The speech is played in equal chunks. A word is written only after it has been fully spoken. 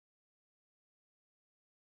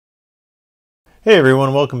Hey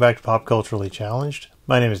everyone, welcome back to Pop Culturally Challenged.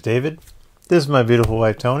 My name is David. This is my beautiful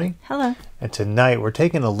wife Toni. Hello. And tonight we're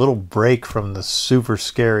taking a little break from the super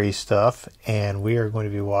scary stuff and we are going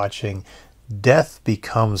to be watching Death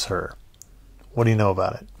Becomes Her. What do you know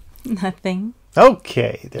about it? Nothing.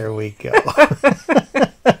 Okay, there we go.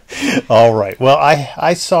 All right. Well,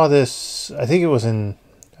 I saw this, I think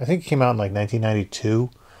it came out in like 1992.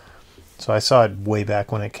 So I saw it way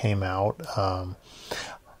back when it came out.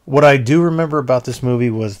 What I do remember about this movie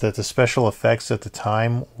was that the special effects at the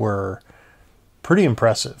time were pretty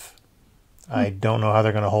impressive. I don't know how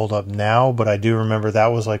they're going to hold up now, but I do remember that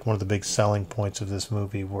was like one of the big selling points of this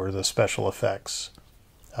movie were the special effects.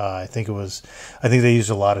 I think they used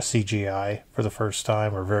a lot of CGI for the first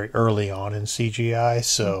time, or very early on in CGI.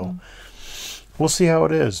 So we'll see how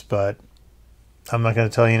it is, but I'm not going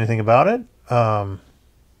to tell you anything about it.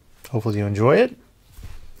 Hopefully you enjoy it.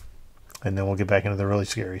 And then we'll get back into the really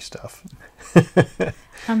scary stuff.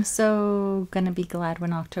 I'm so going to be glad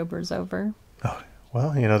when October's over. Oh,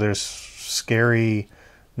 well, there's scary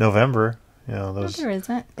November. No, there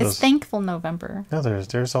isn't. It's Thankful November. No,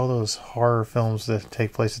 there's all those horror films that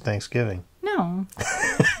take place at Thanksgiving. No.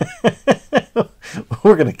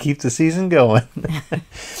 We're going to keep the season going.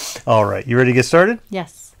 All right. You ready to get started?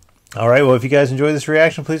 Yes. All right, well, if you guys enjoy this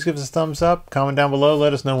reaction, please give us a thumbs up. Comment down below.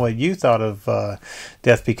 Let us know what you thought of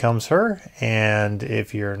Death Becomes Her. And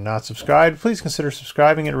if you're not subscribed, please consider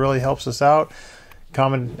subscribing. It really helps us out.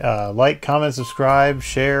 Comment, subscribe,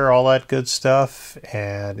 share, all that good stuff.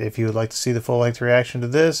 And if you would like to see the full-length reaction to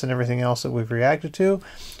this and everything else that we've reacted to,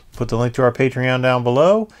 put the link to our Patreon down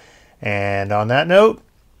below. And on that note,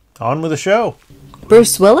 on with the show.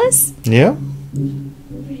 Bruce Willis? Yeah.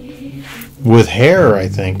 With hair, I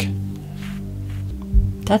think.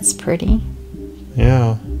 That's pretty.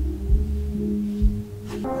 Yeah.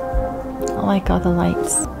 I like all the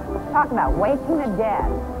lights. Talk about waking the dead.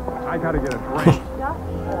 I gotta get a drink.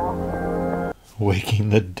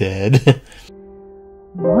 Waking the dead.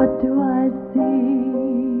 What do I see?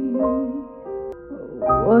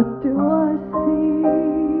 What do I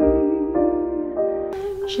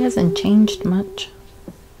see? She hasn't changed much.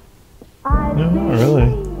 No, not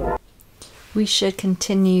really. We should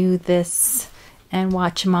continue this and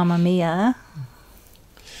watch Mamma Mia.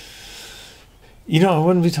 I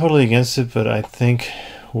wouldn't be totally against it, but I think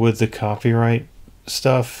with the copyright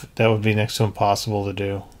stuff, that would be next to impossible to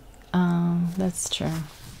do. That's true.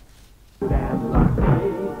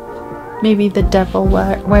 Maybe The Devil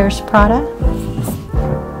Wears Prada?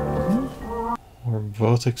 We're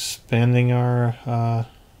both expanding our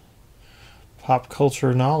pop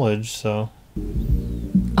culture knowledge, so...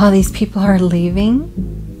 All these people are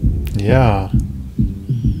leaving? Yeah. I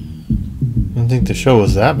didn't think the show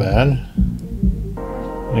was that bad.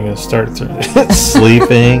 I'm going to start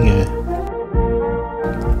sleeping.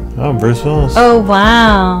 Oh, Bruce Willis. Oh,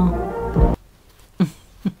 wow.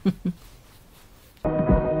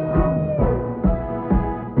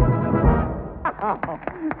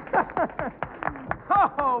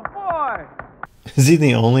 Oh, boy! Is he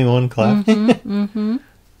the only one clapping? Mm-hmm.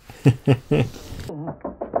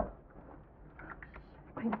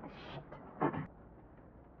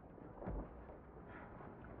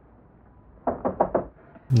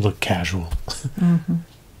 Look casual. Mad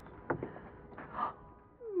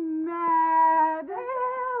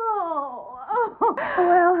hell! Well,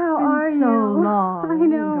 how are you? So long. I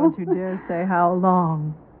know. Don't you dare say how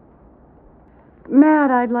long. Matt,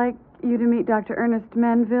 I'd like you to meet Dr. Ernest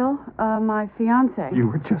Manville, my fiance. You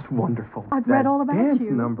were just wonderful. I've read all about dance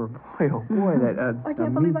you. number, boy, oh boy, that. I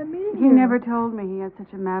can't believe I'm meeting He you. never told me he had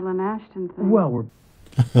such a Madeline Ashton thing. Well, we're.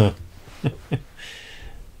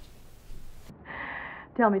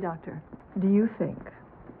 Tell me, Doctor, do you think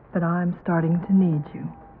that I'm starting to need you?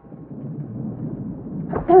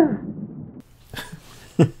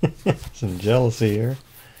 Some jealousy here.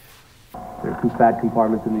 There are 2 fat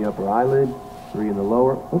compartments in the upper eyelid, 3 in the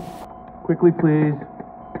lower. Oops. Quickly, please.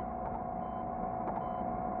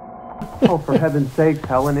 Oh, for heaven's sakes,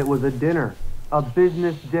 Helen, it was a dinner. A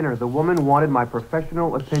business dinner. The woman wanted my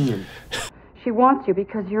professional opinion. She wants you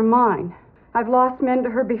because you're mine. I've lost men to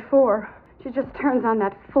her before. She just turns on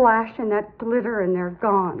that flash and that glitter and they're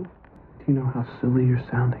gone. Do you know how silly you're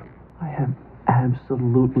sounding? I have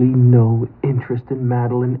absolutely no interest in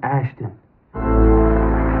Madeline Ashton.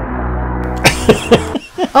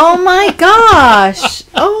 Oh my gosh!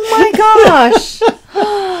 Oh my gosh!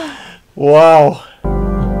 Wow.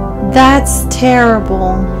 That's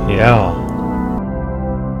terrible. Yeah.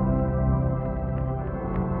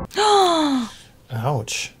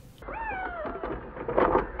 Ouch.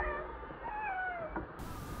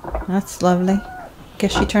 That's lovely.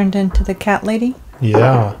 Guess she turned into the cat lady.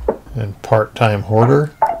 Yeah, and part-time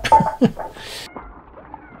hoarder.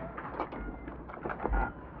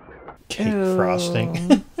 Cake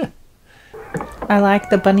frosting. I like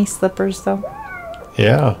the bunny slippers, though.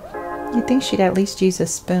 Yeah. You'd think she'd at least use a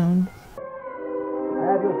spoon. I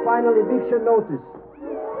have your final eviction notice.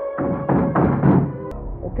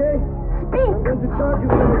 Okay? I'm going to charge you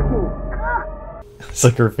for number 2. It's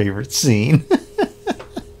like her favorite scene.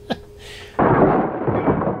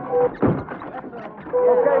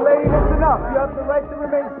 Okay, lady, listen up. You have the right to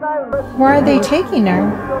remain silent. Where are they taking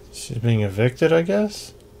her? She's being evicted, I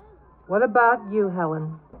guess? What about you,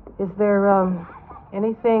 Helen? Is there,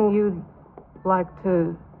 anything you'd like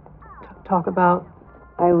to talk about?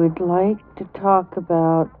 I would like to talk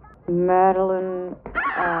about Madeline.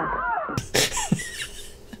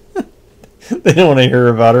 They don't want to hear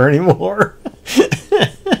about her anymore.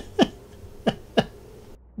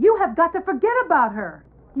 You have got to forget about her.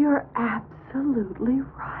 You're absolutely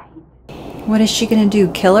right. What is she gonna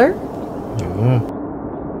do? Kill her?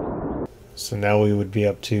 So now we would be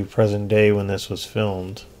up to present day when this was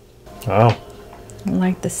filmed. Oh. I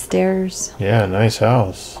like the stairs. Yeah, nice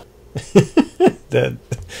house. The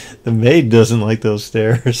maid doesn't like those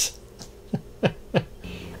stairs.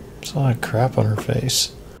 There's a lot of crap on her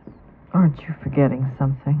face. Aren't you forgetting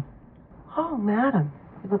something? Oh, madam,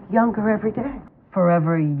 you look younger every day.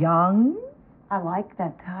 Forever young? I like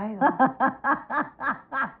that title.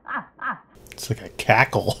 It's like a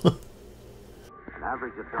cackle.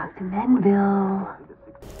 Dr. Menville.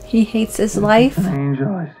 He hates his life.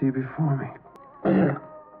 Angel I see before me.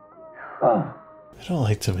 I don't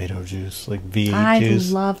like tomato juice, like V8 I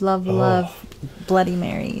juice. love Bloody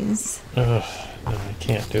Marys. Ugh, no, I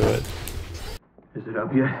can't do it. Is it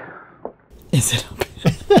up yet? Is it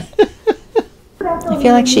okay? I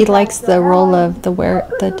feel like she likes the role of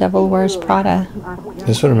the Devil Wears Prada.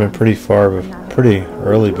 This would have been pretty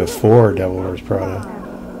early before Devil Wears Prada.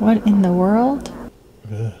 What in the world?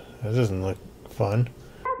 Ugh, that doesn't look fun.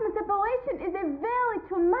 Plasma separation is a very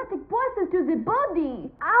traumatic process to the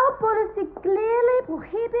body. Our policy clearly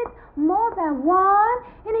prohibits more than one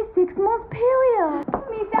in a 6-month period.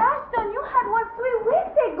 Miss Ashton, you had one 3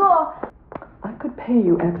 weeks ago. I could pay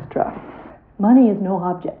you extra. Money is no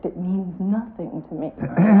object. It means nothing to me.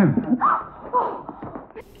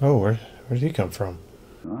 Oh, where did he come from?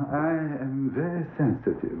 I am very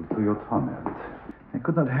sensitive to your torment. I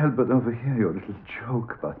could not help but overhear your little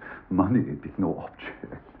joke about money being no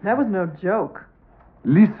object. That was no joke.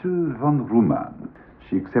 Liesel von Ruman.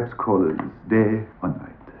 She accepts callers day or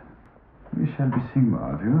night. We shall be seeing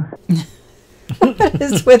more of you. What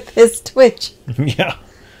is with his twitch? Yeah.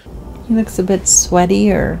 He looks a bit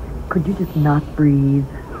sweaty, or... Could you just not breathe?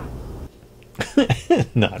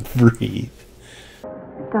 Not breathe.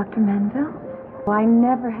 Dr. Menville? Well, I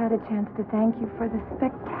never had a chance to thank you for the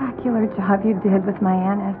spectacular job you did with my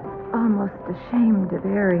Aunt Esther. Almost ashamed to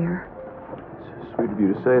bury her. It's sweet of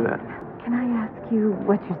you to say that. Can I ask you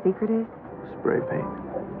what your secret is? Spray paint.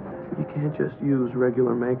 You can't just use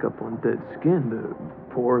regular makeup on dead skin. The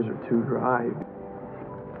pores are too dry.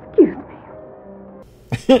 Excuse me.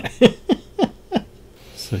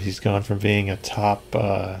 So he's gone from being a top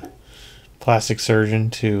plastic surgeon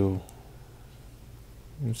to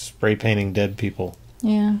spray painting dead people.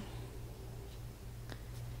 Yeah.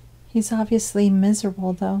 He's obviously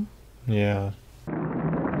miserable, though. Yeah.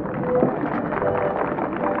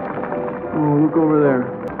 Oh, look over there.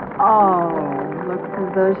 Oh, looks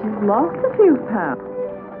as though she's lost a few pounds.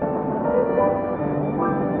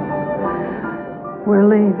 We're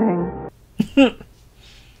leaving.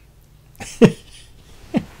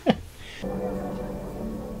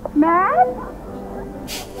 Matt?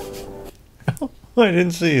 I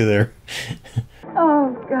didn't see you there.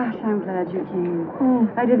 Oh, gosh, I'm glad you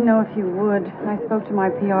came. I didn't know if you would. I spoke to my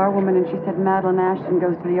PR woman and she said Madeline Ashton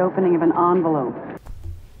goes to the opening of an envelope.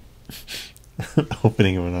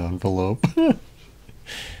 Opening of an envelope.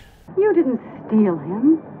 You didn't steal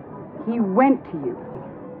him. He went to you.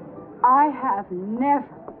 I have never,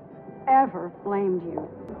 ever blamed you.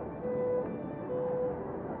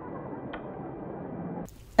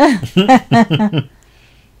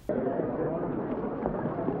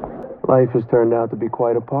 Life has turned out to be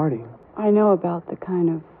quite a party. I know about the kind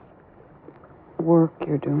of work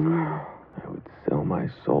you're doing. I would sell my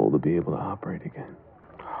soul to be able to operate again.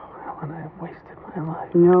 Oh, Helen, I have wasted my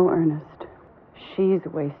life. No, Ernest. She's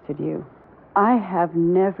wasted you. I have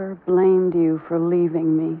never blamed you for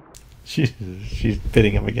leaving me. She's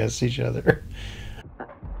pitting them against each other.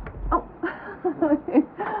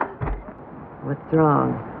 What's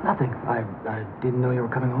wrong? Nothing. I didn't know you were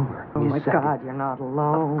coming over. Oh my God, you're not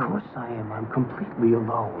alone. Of course I am. I'm completely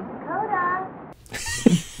alone.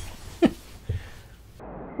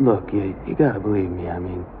 Look, you gotta believe me. I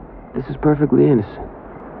mean, this is perfectly innocent.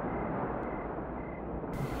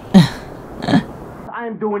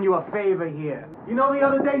 I'm doing you a favor here. You know, the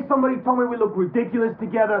other day somebody told me we look ridiculous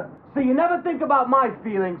together. So you never think about my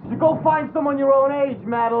feelings. You go find someone your own age,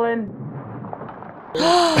 Madeline.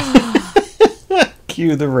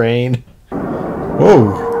 Cue the rain.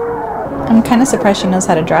 Whoa. I'm kind of surprised she knows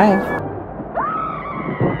how to drive.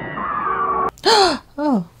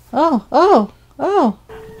 Oh.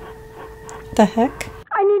 The heck?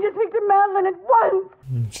 I need to speak to Madeline at once.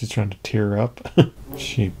 She's trying to tear up.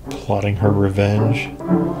 She plotting her revenge.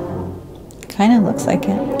 Kind of looks like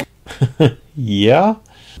it. Yeah?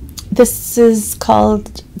 This is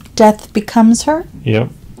called Death Becomes Her?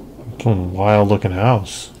 Yep. It's a wild looking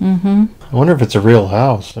house. Mm-hmm. I wonder if it's a real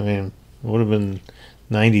house. I mean, it would have been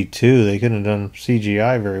 92. They couldn't have done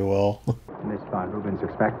CGI very well. Miss Von Ruben's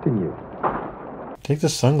expecting you. Take the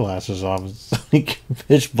sunglasses off. It's like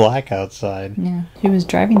pitch black outside. Yeah, he was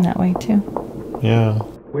driving that way too. Yeah.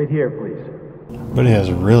 Wait here, please. But he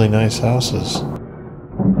has really nice houses.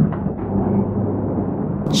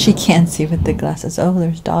 She can't see with the glasses. Oh,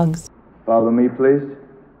 there's dogs. Follow me, please.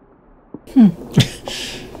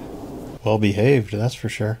 Well behaved, that's for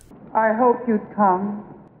sure. I hope you'd come.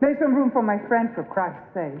 Make some room for my friend, for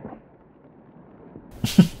Christ's sake.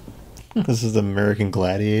 This is the American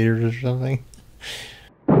Gladiators or something.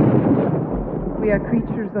 We are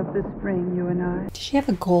creatures of the spring, you and I. Does she have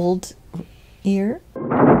a gold ear?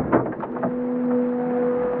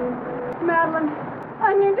 Madeline,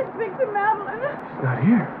 I need to speak to Madeline. She's not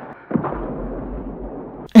here.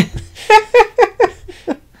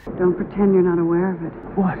 Don't pretend you're not aware of it.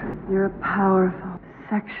 What? You're a powerful,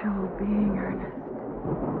 sexual being, Ernest.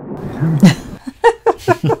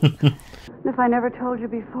 If I never told you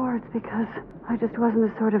before, it's because I just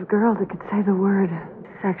wasn't the sort of girl that could say the word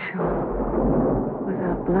sexual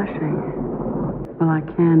without blushing. Well, I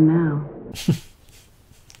can now.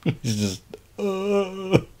 He's just...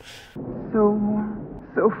 So warm,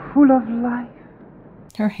 so full of life.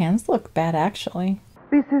 Her hands look bad, actually.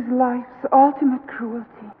 This is life's ultimate cruelty.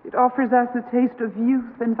 It offers us a taste of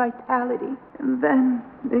youth and vitality, and then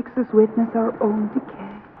makes us witness our own decay.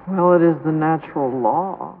 Well, it is the natural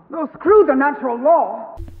law. No, screw the natural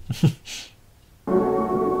law.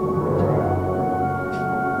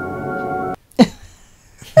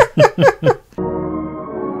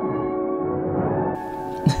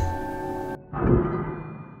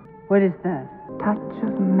 What is that? Touch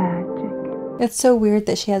of magic. It's so weird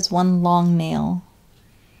that she has one long nail.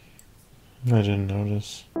 I didn't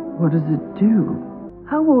notice. What does it do?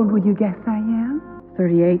 How old would you guess I am?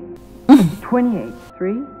 38. 28.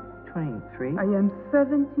 3? 23. I am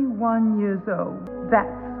 71 years old. That's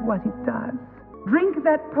what it does. Drink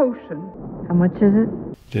that potion. How much is it?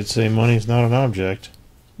 Did say money's not an object.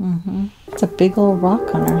 Mm-hmm. It's a big old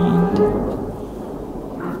rock on her hand.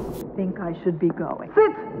 I think I should be going.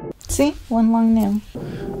 Sit! See? One long nail.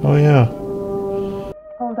 Oh, yeah.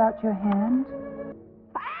 Hold out your hand.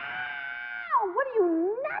 Ow! What are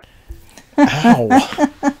you nuts? Ow!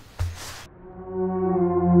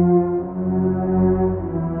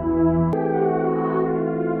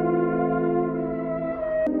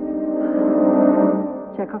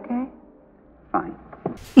 Check okay? Fine.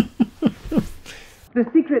 The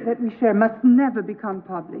secret that we share must never become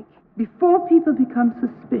public. Before people become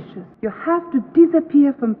suspicious, you have to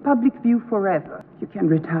disappear from public view forever. You can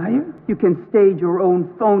retire. You can stage your own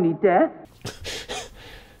phony death.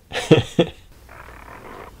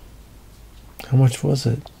 How much was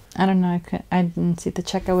it? I don't know. I didn't see the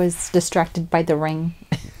check. I was distracted by the ring.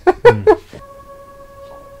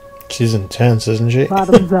 She's intense, isn't she?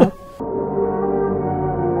 Bottoms up.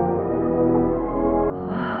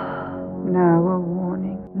 Now a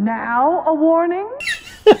warning. Now a warning?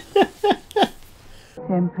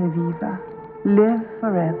 Sempre viva. Live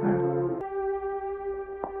forever.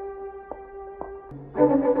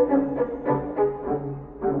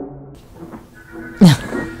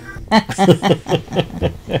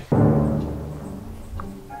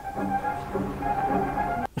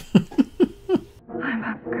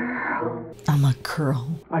 I'm a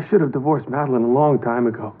girl. I should have divorced Madeline a long time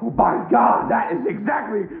ago. Oh, by God, that is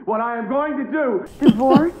exactly what I am going to do.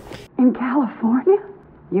 Divorce? In California?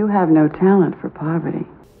 You have no talent for poverty.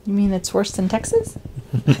 You mean it's worse than Texas?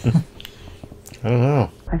 I don't know.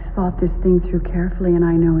 I've thought this thing through carefully, and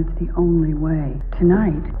I know it's the only way.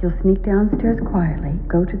 Tonight, you'll sneak downstairs quietly,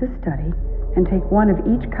 go to the study, and take one of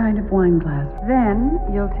each kind of wine glass. Then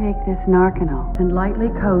you'll take this Narcanol and lightly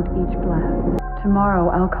coat each glass. Tomorrow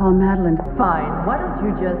I'll call Madeline. Fine. Why don't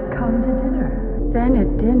you just come to dinner? Then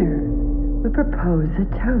at dinner, we'll propose a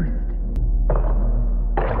toast.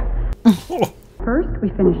 First, we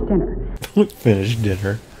finish dinner. Finish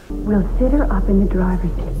dinner. We'll sit her up in the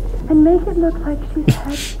driver's seat and make it look like she's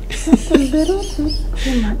had just a little bit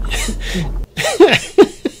too much to drink.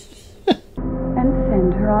 And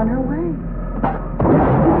send her on her way.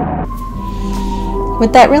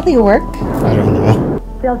 Would that really work? I don't know.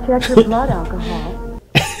 They'll check her blood alcohol.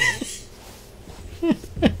 The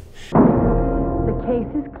case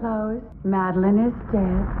is closed. Madeline is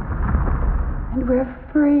dead. And we're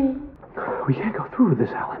free. We can't go through with this,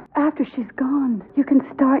 Helen. After she's gone, you can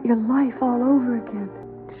start your life all over again.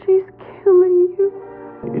 She's killing you.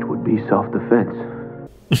 It would be self-defense.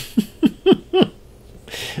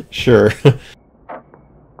 Sure.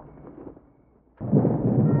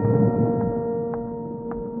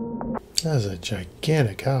 That's a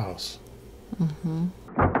gigantic house. Mm-hmm.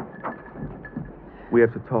 We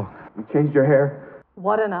have to talk. You changed your hair?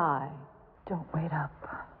 What an eye. Don't wait up.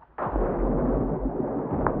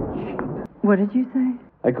 What did you say?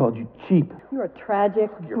 I called you cheap. You're a tragic,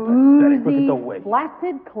 You're pathetic. Look at boozy, the way.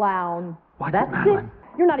 flaccid clown. Watch That's it, Madeline. it.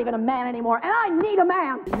 You're not even a man anymore, and I need a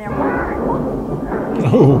man.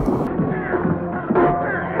 Oh.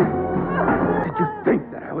 Did you think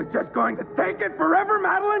that I was just going to take it forever,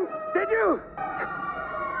 Madeline? Did you?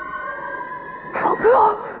 Help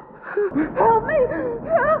me! Help me!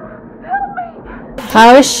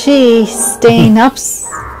 How is she staying up?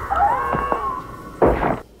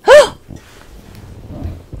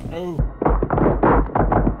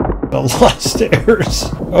 A lot of stairs.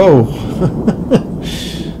 Oh.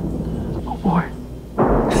 Oh boy.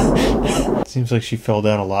 Seems like she fell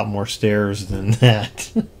down a lot more stairs than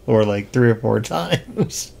that. Or like 3 or 4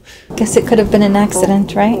 times. Guess it could have been an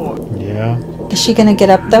accident, right? Yeah. Is she gonna get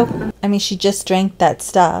up though? I mean, she just drank that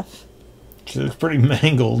stuff. She was pretty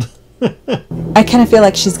mangled. I kind of feel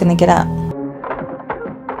like she's gonna get up.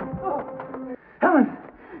 Helen,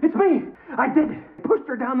 it's me. I did it. Pushed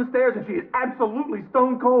her down the stairs and she is absolutely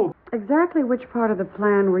stone cold. Exactly which part of the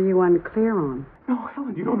plan were you unclear on? No,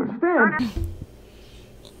 Helen, you don't understand.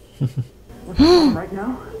 What's going on right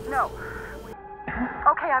now? No.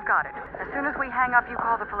 Okay, I've got it. As soon as we hang up, you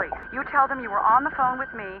call the police. You tell them you were on the phone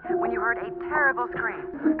with me when you heard a terrible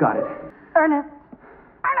scream. Got it. Ernest!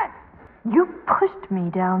 Ernest! You pushed me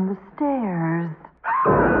down the stairs.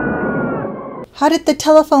 How did the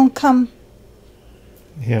telephone come?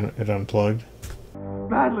 Yeah, it unplugged.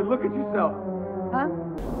 Madeline, look at yourself. Huh?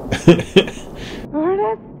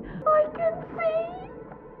 Ernest, I can see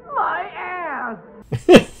my ass.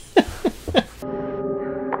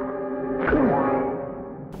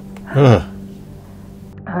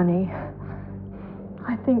 Honey,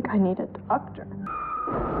 I think I need a doctor.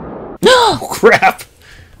 Oh, crap!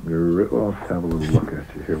 Well, let's have a little look at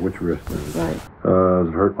you here. Which wrist is it? Right. Does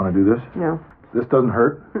it hurt when I do this? No. This doesn't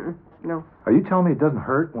hurt? No. Are you telling me it doesn't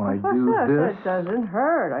hurt when I do this? It doesn't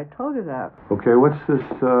hurt. I told you that. Okay, what's this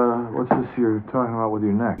you're talking about with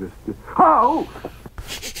your neck? Oh!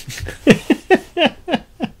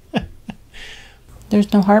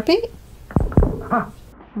 There's no heartbeat?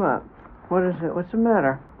 What? What is it? What's the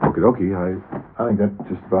matter? Okie dokie, I think that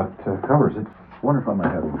just about covers it. I wonder if I might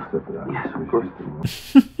have a sip of that. Yes, of course.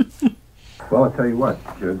 Well, I'll tell you what,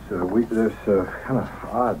 kids. There's kind of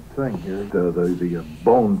odd thing here. The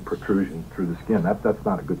bone protrusion through the skin. That's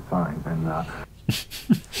not a good sign. And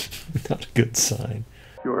Not a good sign.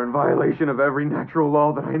 You're in violation of every natural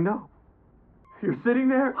law that I know. You're sitting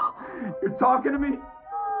there, you're talking to me,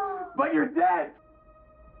 but you're dead.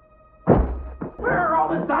 Where are all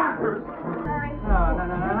the doctors? No,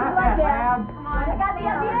 not yet. Come on, I got the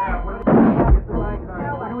idea.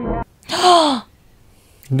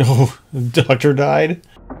 No, the doctor died.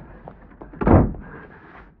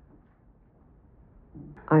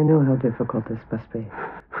 I know how difficult this must be.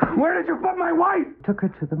 Where did you put my wife? Took her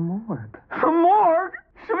to the morgue. The morgue?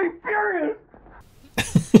 She'll be furious.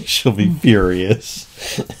 She'll be furious.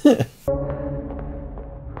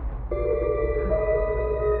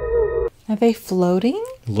 Are they floating?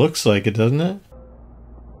 Looks like it, doesn't it?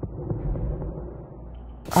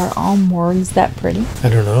 Are all morgues that pretty? I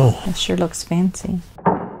don't know. It sure looks fancy.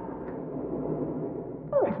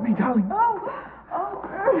 It's me, darling.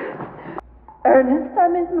 Ernest,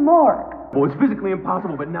 I'm in the morgue. Well, it's physically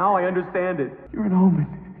impossible, but now I understand it. You're an omen.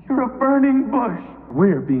 You're a burning bush.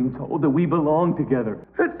 We're being told that we belong together.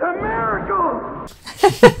 It's a miracle!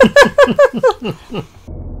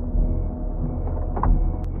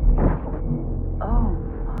 Oh,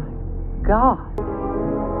 my God.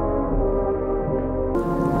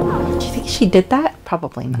 she did that?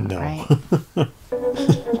 Probably not, No. right?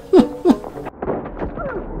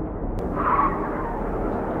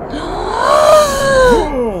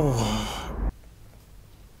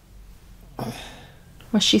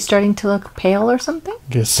 Was she starting to look pale or something?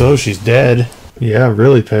 Guess so. She's dead. Yeah,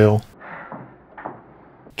 really pale.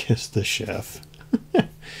 Kiss the chef. I can't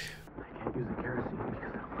use the kerosene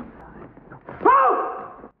because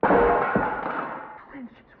She's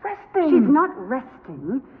resting. She's not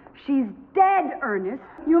resting. She's dead, Ernest.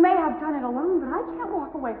 You may have done it alone, but I can't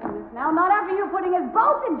walk away from this now. Not after you putting us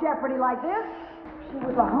both in jeopardy like this. She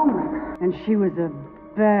was a homewrecker. And she was a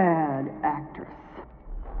bad actress.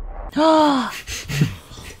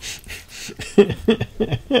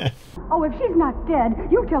 Oh, if she's not dead,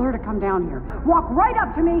 you tell her to come down here. Walk right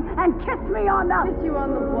up to me and kiss me on the... Kiss you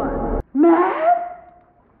on the what? Mad?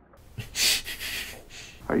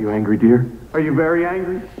 Are you angry, dear? Are you very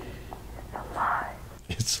angry?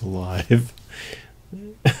 It's alive.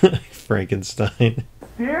 Frankenstein.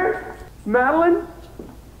 Dear? Madeline?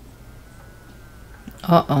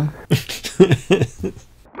 Uh-oh. Madeline!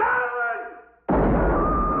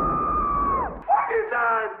 What have you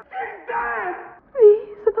done? She's dead!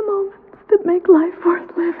 These are the moments that make life worth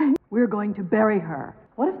living. We're going to bury her.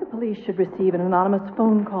 What if the police should receive an anonymous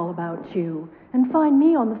phone call about you and find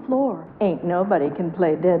me on the floor? Ain't nobody can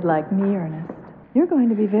play dead like me, Ernest. You're going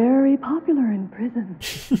to be very popular in prison.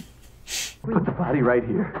 Put the body right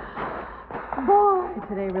here. Boy,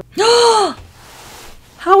 today really...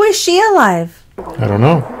 How is she alive? I don't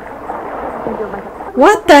know.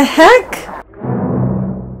 What the heck?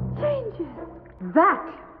 Changes. That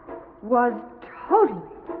was totally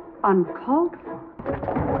uncalled for.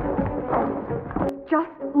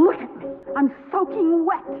 Just look at me. I'm soaking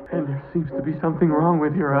wet. And there seems to be something wrong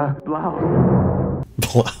with your, blouse.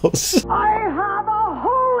 Blouse. I have a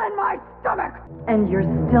hole in my stomach. And you're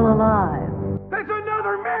still alive. That's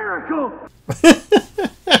another miracle!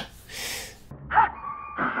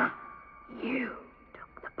 You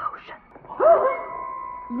took the potion.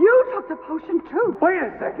 You took the potion too. Wait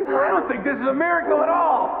a second. I don't think this is a miracle at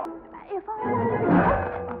all. If I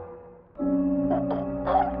wanted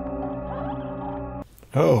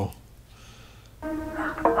Oh.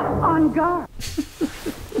 on guard.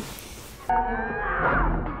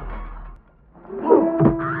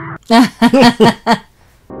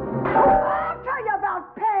 I'll tell you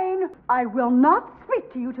about pain. I will not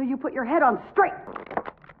speak to you till you put your head on straight.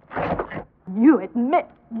 You admit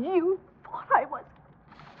you thought I was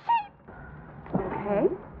Okay?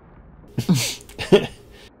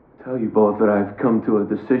 Tell you both that I've come to a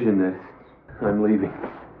decision that I'm leaving.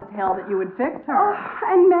 hell that you would fix her. Oh,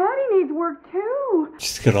 and Maddie needs work too.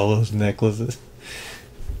 She's got all those necklaces.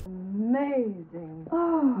 Amazing.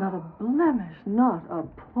 Oh. Not a blemish, not a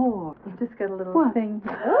pore. You just got a little What? thing.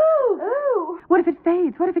 Ooh, ooh. What if it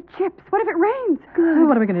fades? What if it chips? What if it rains? Good.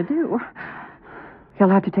 What are we going to do? You'll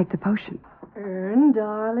have to take the potion. Ern,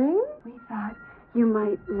 darling. We thought you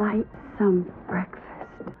might like some breakfast.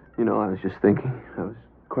 You know, I was just thinking. I was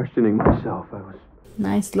questioning myself.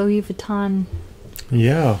 Nice Louis Vuitton.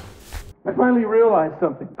 Yeah. I finally realized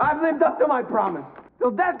something. I've lived up to my promise.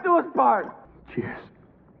 Till death do us part. Cheers.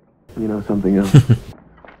 You know something else?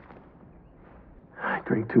 I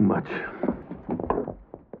drink too much.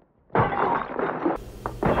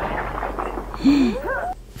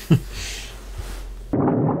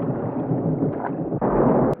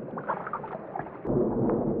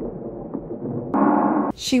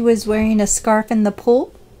 She was wearing a scarf in the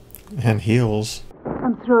pool? And heels.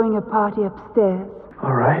 I'm throwing a party upstairs.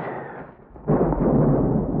 All right.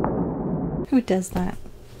 Who does that?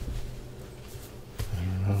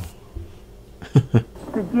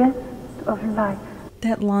 The gift of life.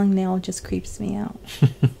 That long nail just creeps me out.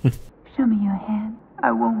 Show me your hand.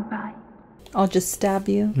 I won't bite. I'll just stab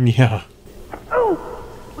you. Yeah. Oh!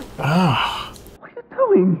 Ah. What are you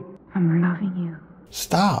doing? I'm loving you.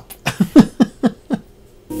 Stop.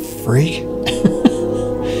 Freak.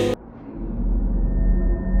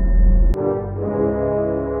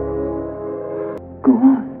 Go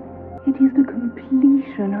on. It is the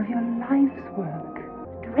completion of your life's work.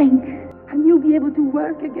 Drink, and you'll be able to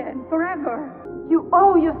work again forever. You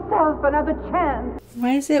owe yourself another chance.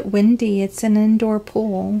 Why is it windy? It's an indoor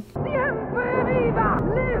pool. Siempre viva!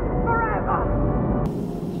 Live forever!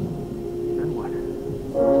 Then what?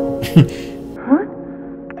 What?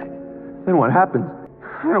 Then what happens?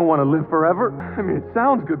 I don't want to live forever. I mean, it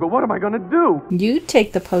sounds good, but what am I going to do? You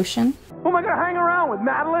take the potion. Who am I going to hang around with,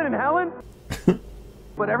 Madeline and Helen?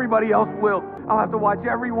 But everybody else will. I'll have to watch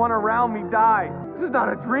everyone around me die. This is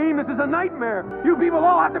not a dream. This is a nightmare. You people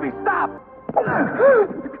all have to be stopped.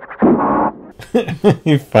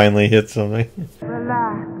 He finally hit something.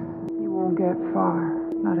 Relax. He won't get far.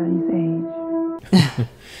 Not at his age.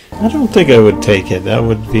 I don't think I would take it. That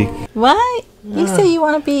would be... What? You say you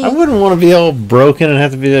want to be... I wouldn't want to be all broken and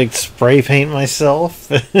have to be like spray paint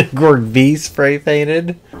myself. Gorg B spray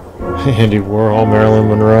painted. Andy Warhol, Marilyn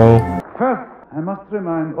Monroe. First, I must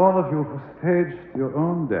remind all of you who staged your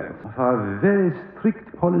own death of our very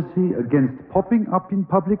strict policy against popping up in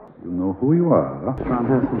public. You know who you are. Try and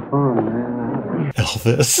have some fun, man.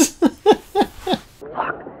 Elvis.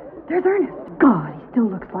 Look, there's Ernest. God, he still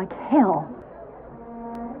looks like hell.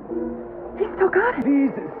 He's still got it.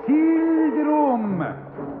 Please seal the room.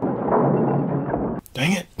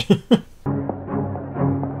 Dang it.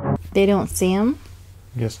 They don't see him?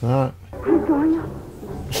 Guess not. He's going up.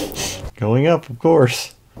 Going up, of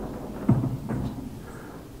course.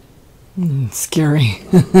 Scary.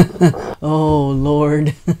 Oh,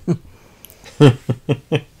 Lord.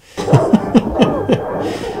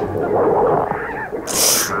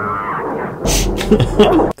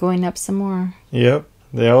 Going up some more. Yep,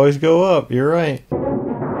 they always go up. You're right.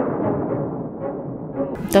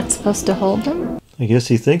 That's supposed to hold him? I guess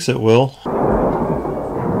he thinks it will.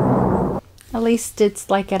 At least it's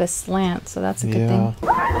like at a slant, so that's a good thing.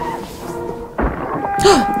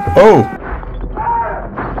 Oh!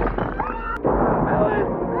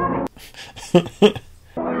 Do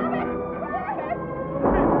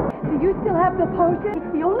you still have the potion?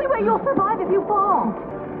 It's the only way you'll survive if you fall.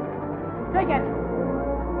 Drink it.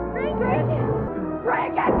 Drink it.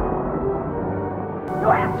 Drink it. You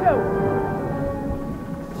have to.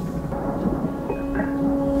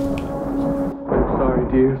 I'm sorry,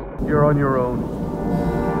 dears. You're on your own.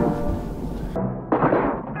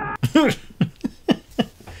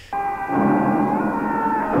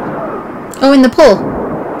 Oh, in the pool.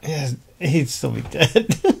 Yeah, he'd still be dead.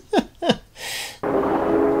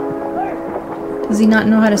 Does he not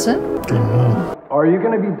know how to swim? Are you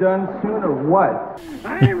gonna be done soon or what?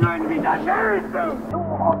 I am going to be done very soon.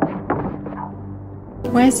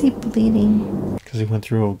 Why is he bleeding? Because he went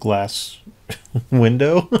through a glass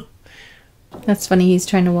window. That's funny. He's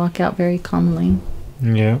trying to walk out very calmly.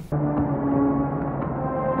 Yeah.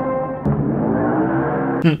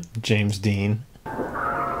 James Dean.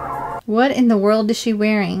 What in the world is she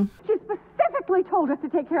wearing? She specifically told us to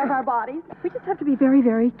take care of our bodies. We just have to be very,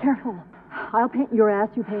 very careful. I'll paint your ass,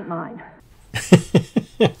 you paint mine.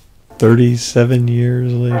 37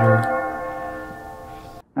 years later.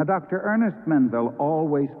 Now, Dr. Ernest Menville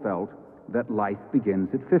always felt that life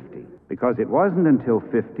begins at 50, because it wasn't until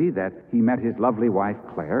 50 that he met his lovely wife,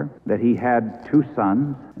 Claire, that he had 2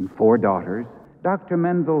 sons and 4 daughters. Dr.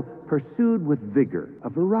 Menville pursued with vigor a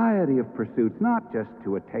variety of pursuits, not just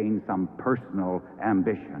to attain some personal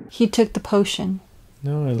ambition. He took the potion.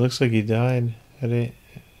 No, it looks like he died at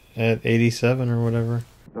 87 or whatever.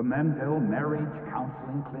 The Menville Marriage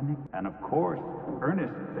Counseling Clinic, and of course,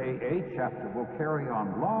 Ernest's AA chapter will carry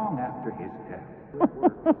on long after his death.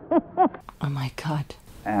 Oh my God.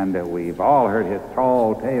 And we've all heard his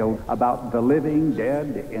tall tales about the living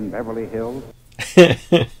dead in Beverly Hills.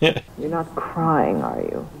 You're not crying, are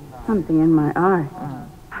you? Something in my eye.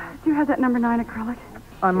 Do you have that number 9 acrylic?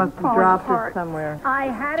 I must have dropped it somewhere. I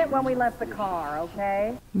had it when we left the car,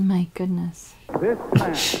 okay? My goodness. This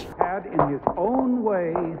man had, in his own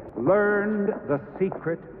way, learned the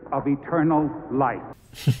secret of eternal life.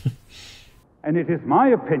 And it is my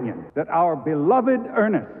opinion that our beloved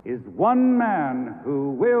Ernest is one man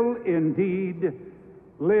who will indeed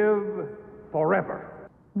live forever.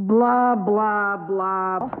 Blah, blah,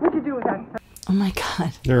 blah. What'd you do with that? Oh my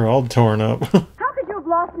God. They're all torn up. How could you have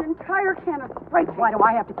lost an entire can of spray? Why do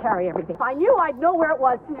I have to carry everything? If I knew, I'd know where it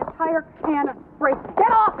was. An entire can of spray.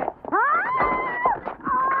 Get off it! Ah!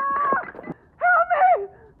 Ah! Help me!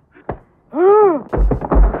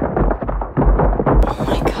 Oh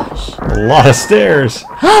my gosh. A lot of stairs.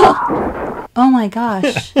 Oh my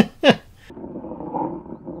gosh.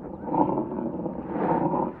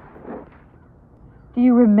 Do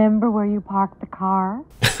you remember where you parked the car?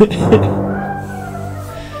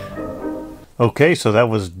 Okay, so that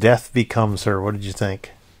was Death Becomes Her. What did you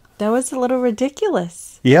think? That was a little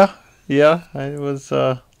ridiculous. Yeah. It was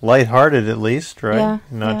lighthearted at least, right? Yeah,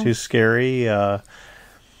 Not too scary.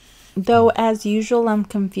 Though, as usual, I'm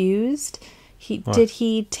confused. Did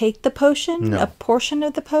he take the potion? No. A portion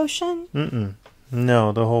of the potion?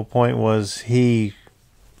 No, the whole point was he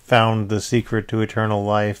found the secret to eternal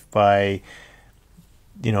life by,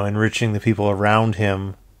 enriching the people around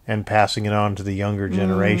him and passing it on to the younger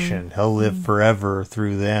generation. He'll live forever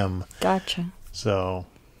through them. Gotcha. So,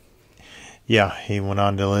 yeah, he went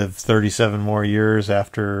on to live 37 more years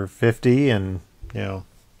after 50, and,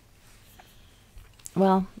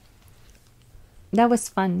 Well, that was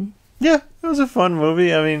fun. Yeah, it was a fun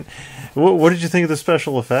movie. I mean, what did you think of the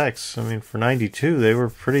special effects? I mean, for 92, they were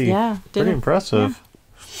pretty impressive,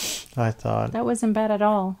 I thought. That wasn't bad at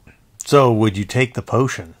all. So, would you take the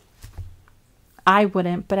potion? I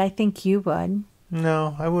wouldn't, but I think you would.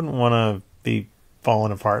 No, I wouldn't want to be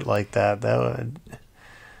falling apart like that. That would...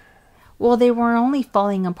 Well, they were only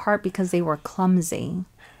falling apart because they were clumsy.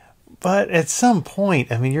 But at some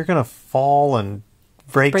point, I mean, you're going to fall and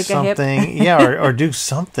break something. Yeah, or do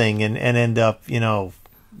something and end up, you know,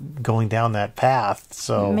 going down that path.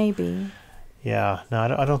 So maybe. Yeah, no,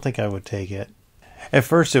 I don't think I would take it. At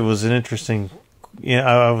first, it was an interesting... You know,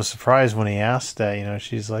 I was surprised when he asked that. You know,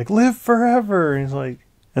 she's like, "Live forever." And he's like,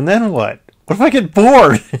 "And then what? What if I get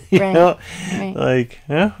bored?" you know, like,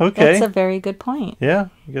 yeah, okay. That's a very good point. Yeah,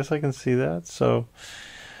 I guess I can see that. So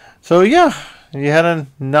yeah, you had a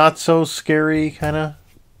not so scary kind of.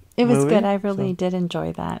 It was good. I really did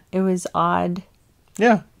enjoy that. It was odd.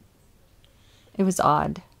 Yeah. It was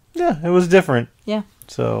odd. Yeah, it was different. Yeah.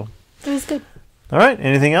 So. It was good. All right.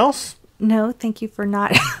 Anything else? No, thank you for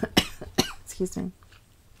not. Excuse me.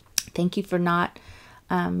 Thank you for not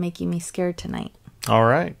making me scared tonight. All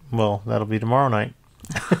right. Well, that'll be tomorrow night.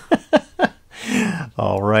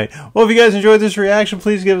 All right. Well, if you guys enjoyed this reaction,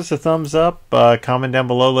 please give us a thumbs up. Comment down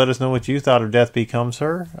below. Let us know what you thought of Death Becomes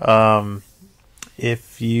Her.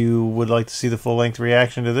 If you would like to see the full-length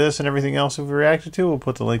reaction to this and everything else we've reacted to, we'll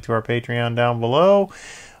put the link to our Patreon down below.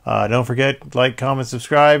 Don't forget, like, comment,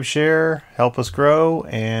 subscribe, share, help us grow,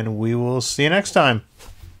 and we will see you next time.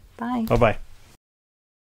 Bye. Bye-bye.